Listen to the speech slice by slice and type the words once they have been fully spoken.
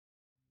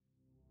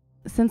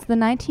Since the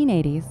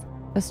 1980s,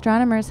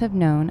 astronomers have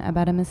known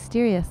about a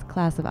mysterious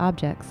class of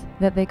objects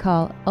that they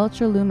call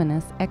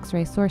ultraluminous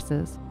X-ray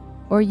sources,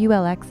 or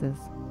ULXs.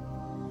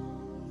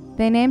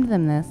 They named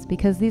them this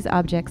because these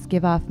objects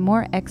give off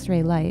more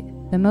X-ray light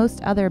than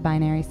most other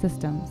binary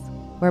systems,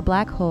 where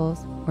black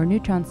holes or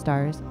neutron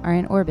stars are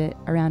in orbit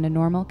around a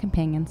normal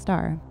companion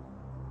star.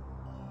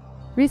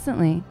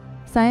 Recently,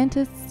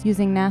 scientists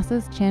using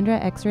NASA's Chandra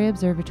X-ray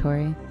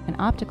Observatory and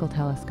optical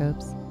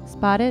telescopes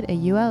spotted a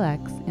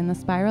ULX in the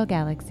spiral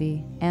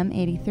galaxy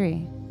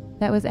M83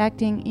 that was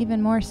acting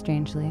even more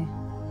strangely.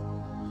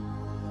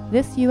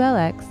 This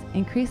ULX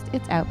increased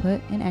its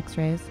output in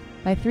X-rays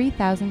by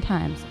 3,000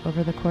 times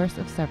over the course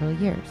of several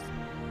years.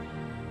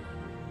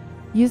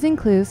 Using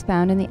clues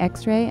found in the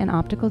X-ray and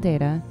optical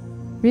data,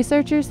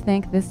 researchers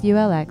think this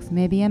ULX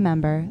may be a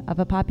member of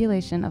a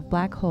population of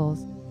black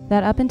holes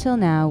that up until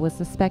now was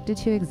suspected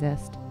to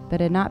exist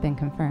but had not been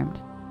confirmed.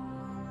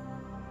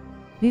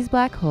 These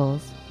black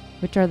holes,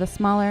 which are the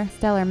smaller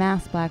stellar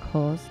mass black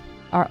holes,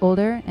 are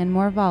older and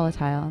more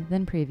volatile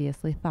than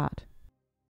previously thought.